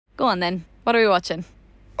Go on then. What are we watching?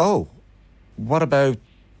 Oh, what about...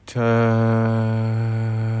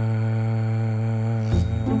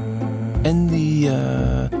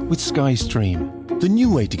 with Sky Stream, the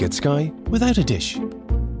new way to get Sky without a dish.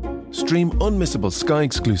 Stream unmissable Sky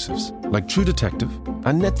exclusives like True Detective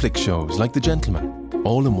and Netflix shows like The Gentleman,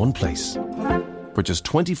 all in one place. For just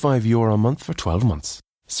 €25 a month for 12 months.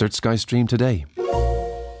 Search Sky Stream today.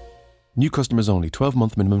 New customers only.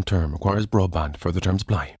 12-month minimum term. Requires broadband. Further terms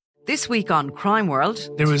apply. This week on Crime World.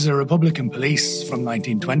 There was a Republican police from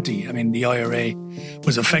 1920. I mean, the IRA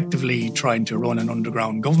was effectively trying to run an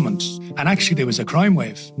underground government. And actually there was a crime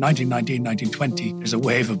wave. 1919, 1920. There's a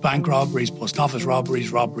wave of bank robberies, post office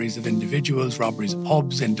robberies, robberies of individuals, robberies of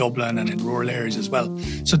pubs in Dublin and in rural areas as well.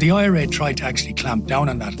 So the IRA tried to actually clamp down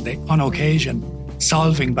on that. They, on occasion,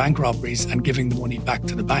 solving bank robberies and giving the money back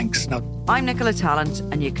to the banks. Now, I'm Nicola Tallant,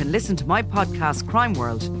 and you can listen to my podcast Crime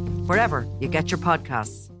World wherever you get your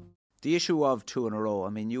podcasts. The issue of 2 in a row, I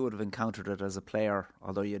mean, you would have encountered it as a player,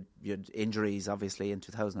 although you had injuries, obviously, in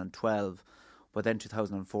 2012, but then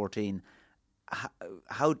 2014.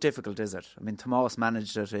 How difficult is it? I mean, Tomas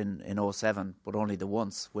managed it in 07, but only the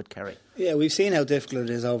once with Kerry. Yeah, we've seen how difficult it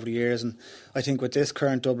is over the years, and I think with this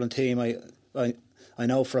current Dublin team, I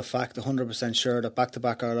know for a fact, 100% sure, that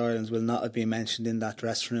back-to-back All-Irelands will not have been mentioned in that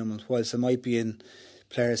dressing room, and whilst it might be in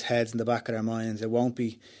players' heads in the back of their minds, it won't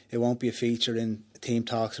be a feature in team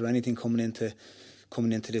talks or anything coming into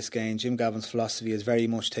this game. Jim Gavin's philosophy is very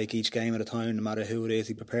much take each game at a time, no matter who it is.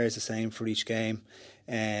 He prepares the same for each game.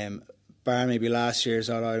 Bar maybe last year's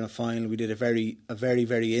All-Ireland final, we did a very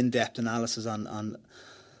very in-depth analysis on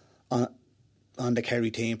the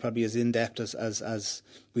Kerry team, probably as in-depth as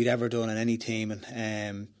we'd ever done in any team,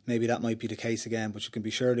 and maybe that might be the case again, but you can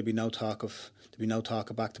be sure there'll be no talk of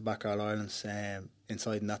back-to-back All-Irelands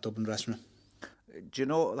inside in that Dublin dressing room. Do you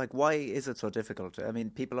know, like, why is it so difficult? I mean,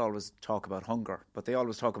 people always talk about hunger, but they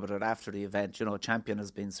always talk about it after the event. You know, a champion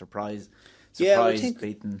has been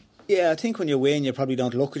beaten. Yeah, I think when you win, you probably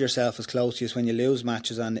don't look at yourself as closely as when you lose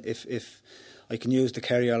matches. And if I can use the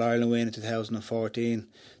Kerry All-Ireland win in 2014,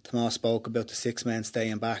 Tomas spoke about the 6 men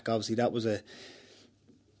staying back. Obviously, that was a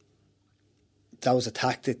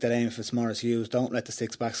tactic that Eamon Fitzmaurice used. Don't let the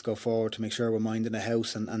 6 backs go forward to make sure we're minding the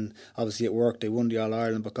house. And obviously it worked. They won the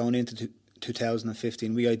All-Ireland. But going into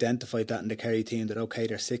 2015, we identified that in the Kerry team, that okay,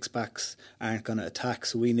 their 6 backs aren't going to attack,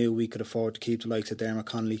 so we knew we could afford to keep the likes of Dermot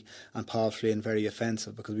Connolly and Paul Flynn very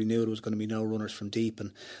offensive, because we knew there was going to be no runners from deep.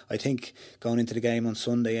 And I think going into the game on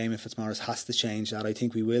Sunday, Eamon Fitzmaurice has to change that. I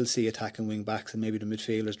think we will see attacking wing backs and maybe the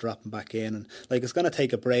midfielders dropping back in, and it's going to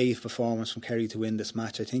take a brave performance from Kerry to win this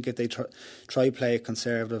match. I think if they try play it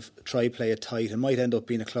conservative, try play it tight, it might end up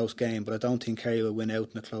being a close game, but I don't think Kerry will win out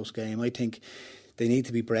in a close game. I think they need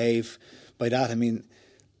to be brave. By that I mean,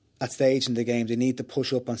 at stage in the game, they need to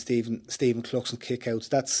push up on Stephen Cluxon kickouts.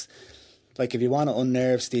 That's like, if you want to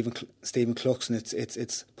unnerve Stephen Cluxon,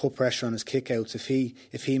 it's put pressure on his kickouts.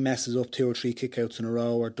 If he messes up 2 or 3 kickouts in a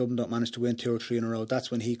row, or Dublin don't manage to win 2 or 3 in a row, that's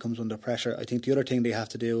when he comes under pressure. I think the other thing they have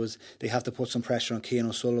to do is they have to put some pressure on Cian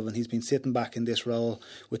O'Sullivan. He's been sitting back in this role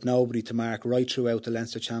with nobody to mark right throughout the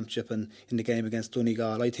Leinster Championship and in the game against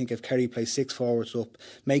Donegal. I think if Kerry play 6 forwards up,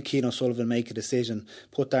 make Cian O'Sullivan make a decision,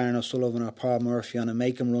 put Darren O'Sullivan or Paul Murphy on and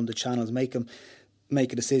make him run the channels, make him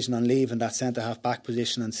make a decision on leaving that centre-half back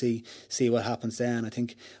position and see what happens then. I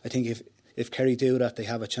think if Kerry do that, they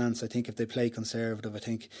have a chance. I think if they play conservative, I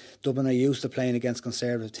think Dublin are used to playing against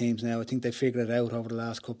conservative teams now. I think they figured it out over the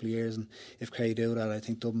last couple of years, and if Kerry do that, I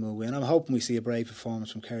think Dublin will win. I'm hoping we see a brave performance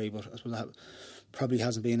from Kerry, but I suppose that probably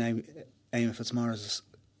hasn't been Eamon Fitzmaurice's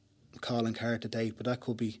calling card to date, but that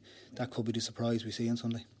could be the surprise we see on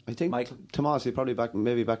Sunday. I think, Tomas, you probably back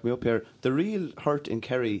me up here. The real hurt in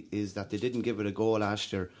Kerry is that they didn't give it a go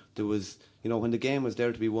last year. There was, when the game was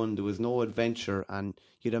there to be won, there was no adventure, and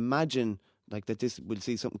you'd imagine that this will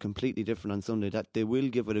see something completely different on Sunday, that they will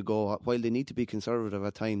give it a go. While they need to be conservative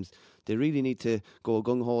at times, they really need to go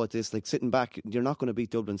gung-ho at this. Sitting back, you're not going to beat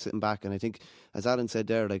Dublin sitting back. And I think, as Alan said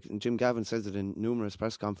there, Jim Gavin says it in numerous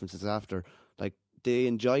press conferences after, they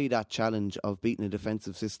enjoy that challenge of beating a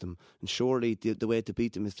defensive system, and surely the way to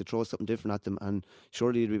beat them is to throw something different at them, and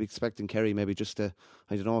surely you'd be expecting Kerry maybe just to,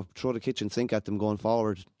 throw the kitchen sink at them going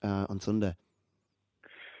forward on Sunday.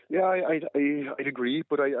 Yeah, I'd agree,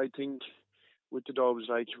 but I think with the Dubs,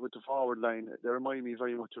 with the forward line, they remind me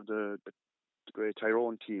very much of the great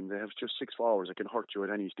Tyrone team. They have just 6 forwards that can hurt you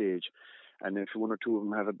at any stage. And if one or two of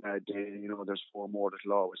them have a bad day, there's four more that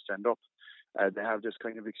will always stand up. They have this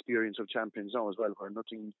kind of experience of champions now as well, where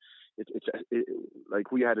nothing,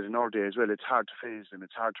 like we had it in our day as well, it's hard to phase them,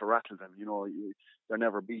 it's hard to rattle them, they're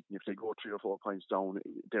never beaten. If they go 3 or 4 points down,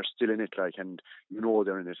 they're still in it, and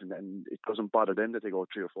they're in it, and it doesn't bother them that they go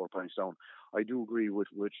 3 or 4 points down. I do agree with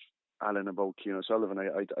Alan about Cian O'Sullivan.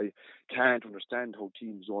 I can't understand how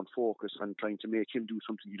teams don't focus on trying to make him do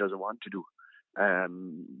something he doesn't want to do.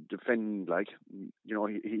 Defend,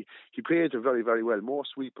 he plays it very, very well. More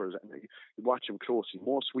sweepers, and you watch him closely,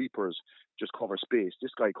 more sweepers just cover space.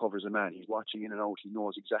 This guy covers a man. He's watching in and out. He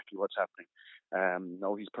knows exactly what's happening.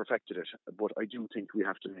 Now he's perfected it, but I do think we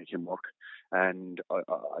have to make him work. And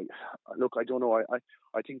I don't know.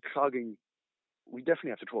 I think clogging, we definitely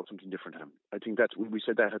have to throw something different at him. I think that we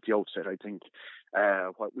said that at the outset. I think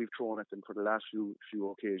what we've thrown at them for the last few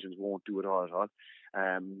occasions won't do it all at all.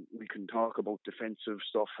 We can talk about defensive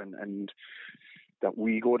stuff and that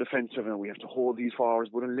we go defensive and we have to hold these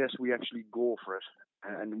forwards, but unless we actually go for it,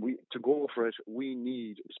 and to go for it, we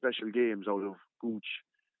need special games out of Gooch.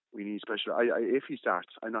 We need special. If he starts,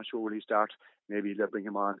 I'm not sure will he start. Maybe they'll bring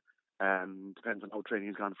him on. Depends on how training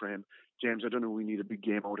has gone for him. James, I don't know. We need a big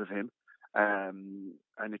game out of him. And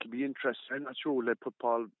it can be interesting. I'm not sure will they put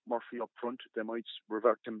Paul Murphy up front. They might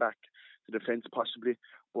revert him back to defence possibly.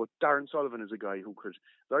 But Darren Sullivan is a guy who could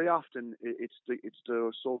very often. It's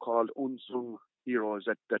the so-called unsung heroes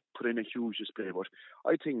that put in a huge display. But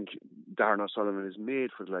I think Darren O'Sullivan is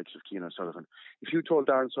made for the likes of Cian O'Sullivan. If you told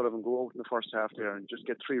Darren Sullivan go out in the first half there and just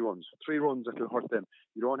get 3 runs that will hurt them.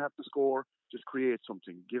 You don't have to score. Just create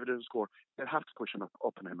something, give it a score. They'll have to push him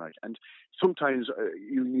up in him, right? And sometimes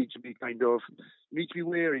you need to be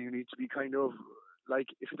wary. You need to be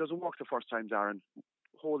if it doesn't work the first time, Darren,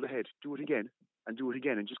 hold the head, do it again, and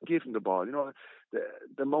just give him the ball.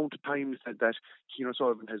 The amount of times that Cian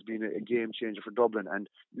O'Sullivan has been a game changer for Dublin, and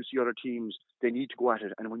you see other teams, they need to go at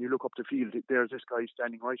it. And when you look up the field, there's this guy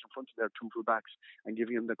standing right in front of their 2 full backs and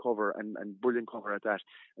giving him the cover and brilliant cover at that.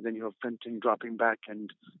 And then you have Fenton dropping back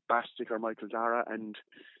and Bastic or Michael Dara, and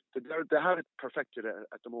they have it perfected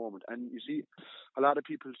at the moment. And you see a lot of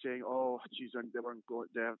people saying, "Oh, geez, they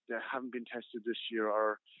haven't been tested this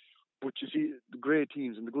year," But you see, the great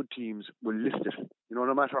teams and the good teams will lift it.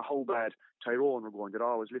 No matter how bad Tyrone were going, they'd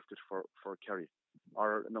always lift it for Kerry.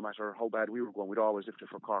 Or no matter how bad we were going, we'd always lift it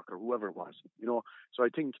for Cork or whoever it was. So I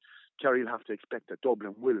think Kerry will have to expect that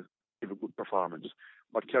Dublin will give a good performance.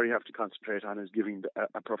 What Kerry have to concentrate on is giving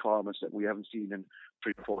a performance that we haven't seen in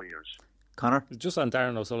 3 or 4 years. Connor? Just on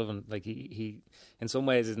Darren O'Sullivan, he in some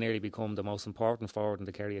ways has nearly become the most important forward in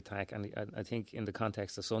the Kerry attack, and I think in the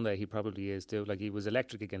context of Sunday he probably is too. He was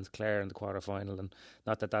electric against Clare in the quarter-final, and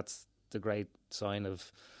not that that's the great sign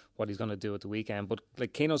of what he's going to do at the weekend, but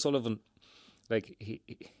Cian O'Sullivan,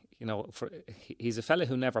 he's a fella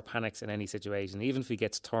who never panics in any situation, even if he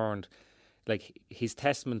gets turned. He's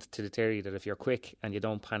testament to the theory that if you're quick and you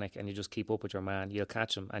don't panic and you just keep up with your man, you'll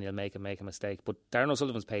catch him and you'll make him make a mistake. But Darren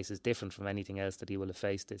O'Sullivan's pace is different from anything else that he will have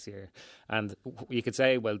faced this year. And you could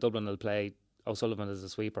say, well, Dublin will play O'Sullivan as a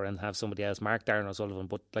sweeper and have somebody else mark Darren O'Sullivan,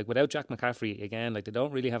 but without Jack McCaffrey again, they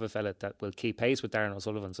don't really have a fella that will keep pace with Darren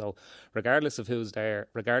O'Sullivan. So regardless of who's there,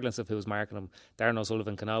 regardless of who's marking him, Darren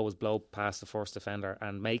O'Sullivan can always blow past the first defender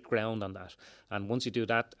and make ground on that. And once you do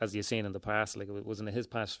that, as you've seen in the past, it wasn't his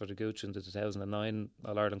pass for the Gooch in the 2009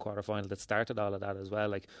 All-Ireland quarter-final that started all of that as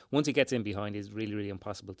well. Once he gets in behind, he's really, really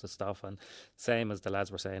impossible to stop. And same as the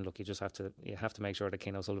lads were saying, look, you have to make sure that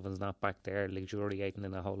Cian O'Sullivan's not back there luxuriating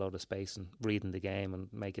in a whole load of space and reading the game and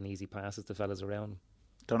making easy passes to fellas around him.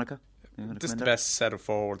 Donica? This is the best set of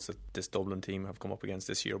forwards that this Dublin team have come up against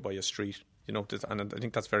this year by a street. And I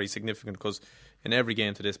think that's very significant because in every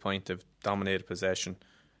game to this point they've dominated possession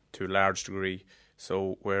to a large degree.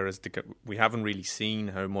 So whereas we haven't really seen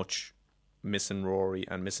how much missing Rory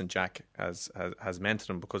and missing Jack has meant to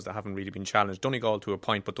them because they haven't really been challenged. Donegal to a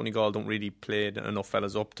point, but Donegal don't really play enough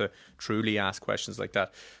fellas up to truly ask questions like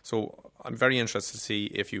that. So I'm very interested to see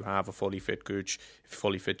if you have a fully fit Gooch,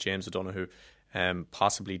 fully fit James O'Donoghue,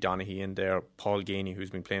 possibly Donaghy in there, Paul Geaney, who's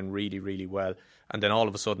been playing really, really well, and then all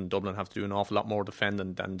of a sudden Dublin have to do an awful lot more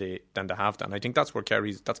defending than they have done. I think that's where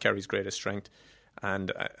Kerry's greatest strength.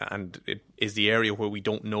 And it is the area where we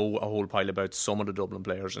don't know a whole pile about some of the Dublin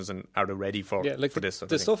players and are they ready for this.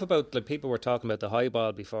 The stuff about people were talking about the high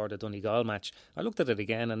ball before the Donegal match. I looked at it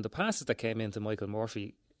again, and the passes that came into Michael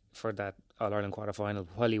Murphy for that All-Ireland quarter-final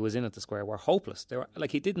while he was in at the square were hopeless. They were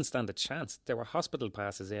he didn't stand a chance. There were hospital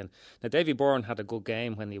passes in. Now Davy Byrne had a good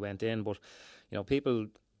game when he went in, but people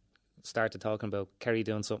started talking about Kerry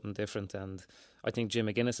doing something different, and I think Jim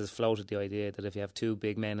McGuinness has floated the idea that if you have two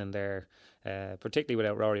big men in there, particularly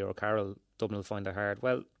without Rory O'Carroll, Dublin will find it hard.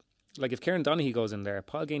 Well, like if Kieran Donaghy goes in there,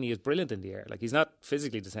 Paul Geaney is brilliant in the air. Like he's not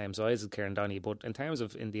physically the same size as Kieran Donaghy, but in terms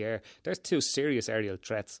of in the air, there's two serious aerial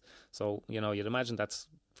threats. So, you know, you'd imagine that's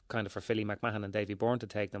kind of for Philly McMahon and Davy Byrne to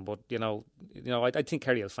take them, but you know, I think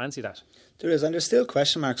Kerry will fancy that. There is, and there's still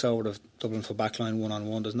question marks over the Dublin for backline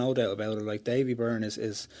 1-on-1. There's no doubt about it. Like Davy Byrne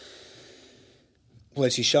is well,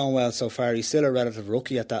 he's shown well so far. He's still a relative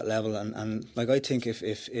rookie at that level, and like I think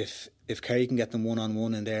if Kerry can get them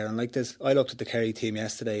 1-on-1 in there, and like this, I looked at the Kerry team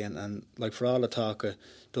yesterday, and like for all the talk of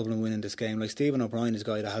Dublin winning this game, like Stephen O'Brien is a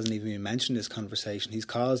guy that hasn't even been mentioned in this conversation. He's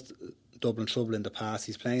caused Dublin trouble in the past.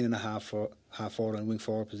 He's playing in a half forward and wing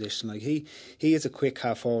forward position. Like he is a quick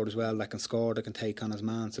half forward as well, that can score, that can take on his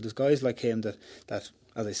man. So there's guys like him that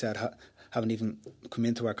as I said, haven't even come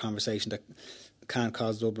into our conversation, that can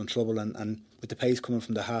cause Dublin trouble. And with the pace coming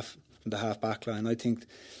from the half back line, I think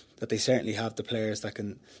that they certainly have the players that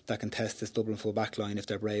can test this Dublin full back line if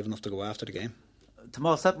they're brave enough to go after the game.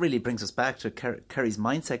 Tomas, that really brings us back to Kerry's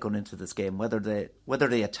mindset going into this game, whether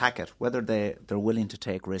they attack it, whether they're willing to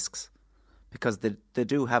take risks, because they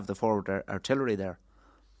do have the forward artillery there.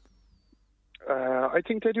 I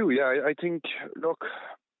think they do. Yeah, I think, look,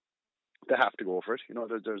 they have to go for it. You know,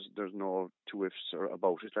 there's no two ifs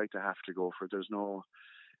about it. Like, they have to go for it. There's no,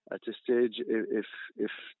 at this stage,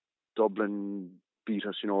 if Dublin beat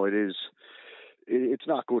us, you know, it's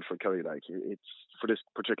not good for Kerry. Like, it's for this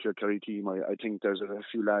particular Kerry team. I think there's a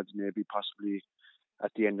few lads maybe possibly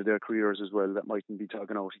at the end of their careers as well that mightn't be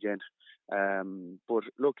tugging out again. But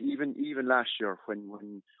look, even last year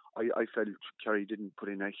when I felt Kerry didn't put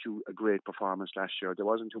in a great performance last year, there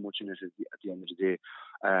wasn't too much in it at the end of the day.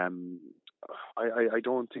 I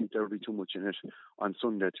don't think there will be too much in it on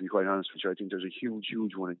Sunday, to be quite honest with you. I think there's a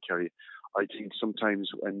huge one in Kerry. I think sometimes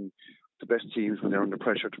when the best teams, when they're under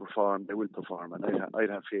pressure to perform, they will perform, and I'd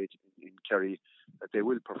have faith in Kerry that they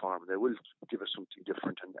will perform. They will give us something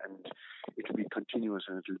different, and it'll be continuous,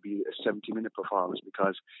 and it'll be a 70-minute performance,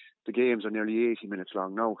 because the games are nearly 80 minutes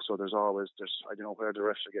long now. So there's I don't know where the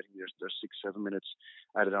refs are getting there's 6-7 minutes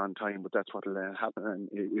added on time, but that's what will happen, and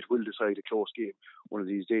it will decide a close game one of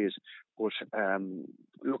these days. But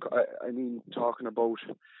look, I mean, talking about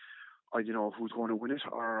I don't know who's going to win it,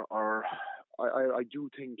 or I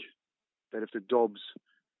do think that if the Dubs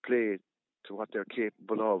play to what they're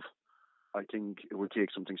capable of, I think it will take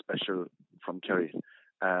something special from Kerry.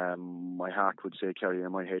 My heart would say Kerry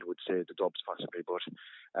and my head would say the Dubs possibly, but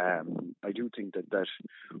I do think that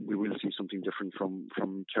we will see something different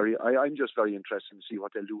from Kerry. I'm just very interested to see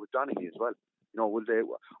what they'll do with Donaghy as well. You know,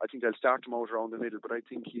 I think they'll start him out around the middle, but I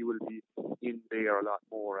think he will be in there a lot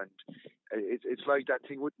more. And it's like that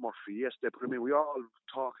thing with Murphy. Yes, they put him in. We all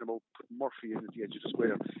talking about putting Murphy in at the edge of the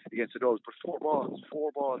square against the Dubs, but four balls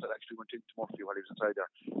that actually went into Murphy while he was inside there,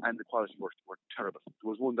 and the quality were terrible. There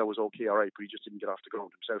was one that was okay, all right, but he just didn't get off the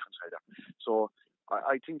ground himself inside there. So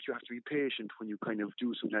I think you have to be patient when you kind of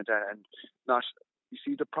do something like that, and not. You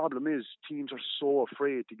see, the problem is teams are so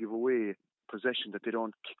afraid to give away possession that they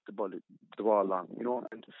don't kick the ball long, you know.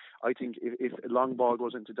 And I think if a long ball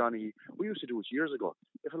goes into Donaghy, we used to do it years ago.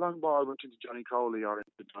 If a long ball went into Johnny Crowley or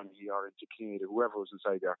into Donaghy or into Kinnead, whoever was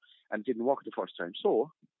inside there, and didn't work the first time,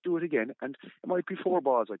 so do it again, and it might be 4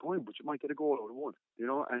 balls like one, but you might get a goal out of one, you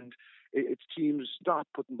know. And it's teams stop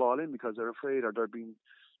putting ball in because they're afraid, or they're being,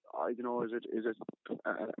 I don't know, is it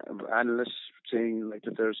analysts saying like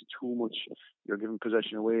that there's too much, you're giving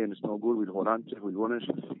possession away and it's no good, we'll hold on to it, we'll run it.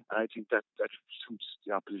 And I think that suits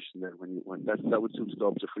the opposition there. When that would suit the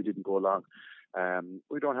Dubs if we didn't go long.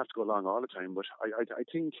 We don't have to go long all the time, but I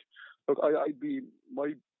think, look,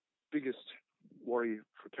 my biggest worry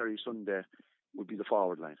for Kerry Sunday would be the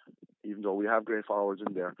forward line. Even though we have great forwards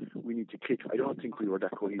in there, we need to click. I don't think we were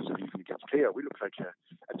that cohesive even against Clare. We look like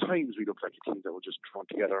at times we look like a team that were just thrown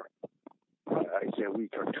together. I'd say a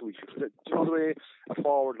week or 2 weeks. Do you know the way a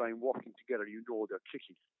forward line working together? You know they're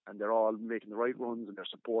kicking and they're all making the right runs and they're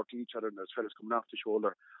supporting each other and there's fellas coming off the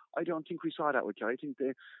shoulder. I don't think we saw that with Kerry. I think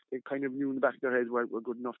they kind of knew in the back of their heads we're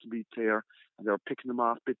good enough to beat Clare, and they're picking them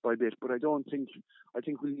off bit by bit. But I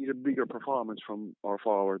think we need a bigger performance from our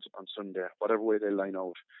forwards on Sunday, whatever way they line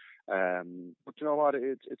out. But you know what?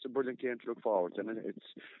 It's a brilliant game to look forward to, and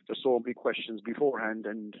there's so many questions beforehand,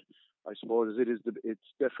 and I suppose it's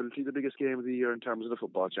definitely the biggest game of the year in terms of the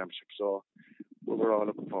football championship. So we're all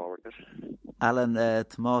looking forward to it. Alan,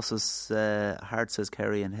 Tomas's heart says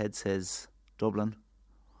Kerry and head says Dublin.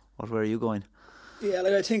 What way are you going? Yeah,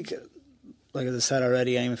 like I think like as I said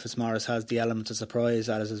already, Eamon Fitzmaurice has the element of surprise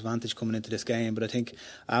at his advantage coming into this game. But I think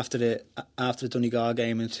after the Donegal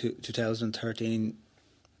game in 2013,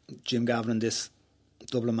 Jim Gavin and this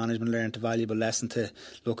Dublin management learned a valuable lesson to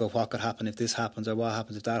look at what could happen if this happens or what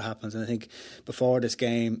happens if that happens. And I think before this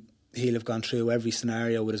game, he'll have gone through every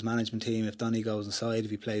scenario with his management team. If Donny goes inside, if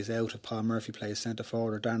he plays out, if Paul Murphy plays centre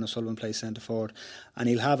forward or Darren O'Sullivan plays centre forward, and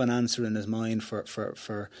he'll have an answer in his mind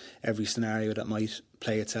for every scenario that might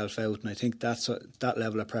play itself out. And I think that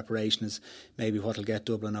level of preparation is maybe what will get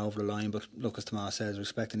Dublin over the line. But look, as Tomas says, we're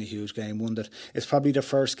expecting a huge game, one that it's probably the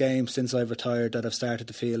first game since I've retired that I've started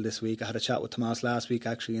to feel this week. I had a chat with Tomas last week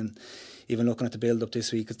actually, and even looking at the build up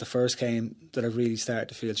this week, it's the first game that I've really started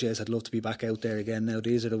to feel, geez, I'd love to be back out there again now.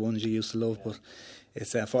 These are the ones you used to love, but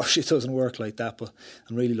it's unfortunately it doesn't work like that. But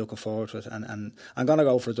I'm really looking forward to it, and I'm going to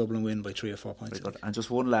go for a Dublin win by 3 or 4 points. Very good. And just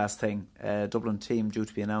one last thing, Dublin team due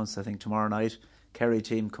to be announced I think tomorrow night, Kerry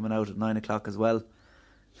team coming out at 9 o'clock as well.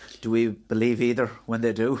 Do we believe either when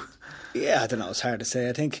they do? Yeah, I don't know, it's hard to say.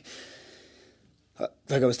 I think,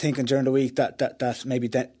 like I was thinking during the week that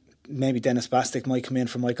maybe Dennis Bastick might come in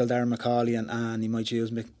for Michael Darren McCauley, and he might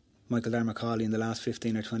use Michael Darren McCauley in the last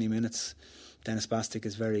 15 or 20 minutes. Dennis Bastick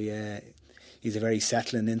is he's a very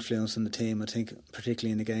settling influence on the team. I think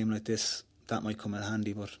particularly in a game like this that might come in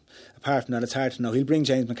handy, but apart from that it's hard to know. He'll bring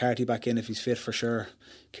James McCarthy back in if he's fit for sure.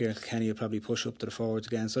 Kieran Kenny will probably push up to the forwards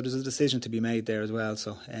again, so there's a decision to be made there as well.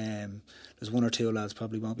 So there's one or two lads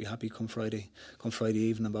probably won't be happy come Friday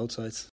evening on both sides.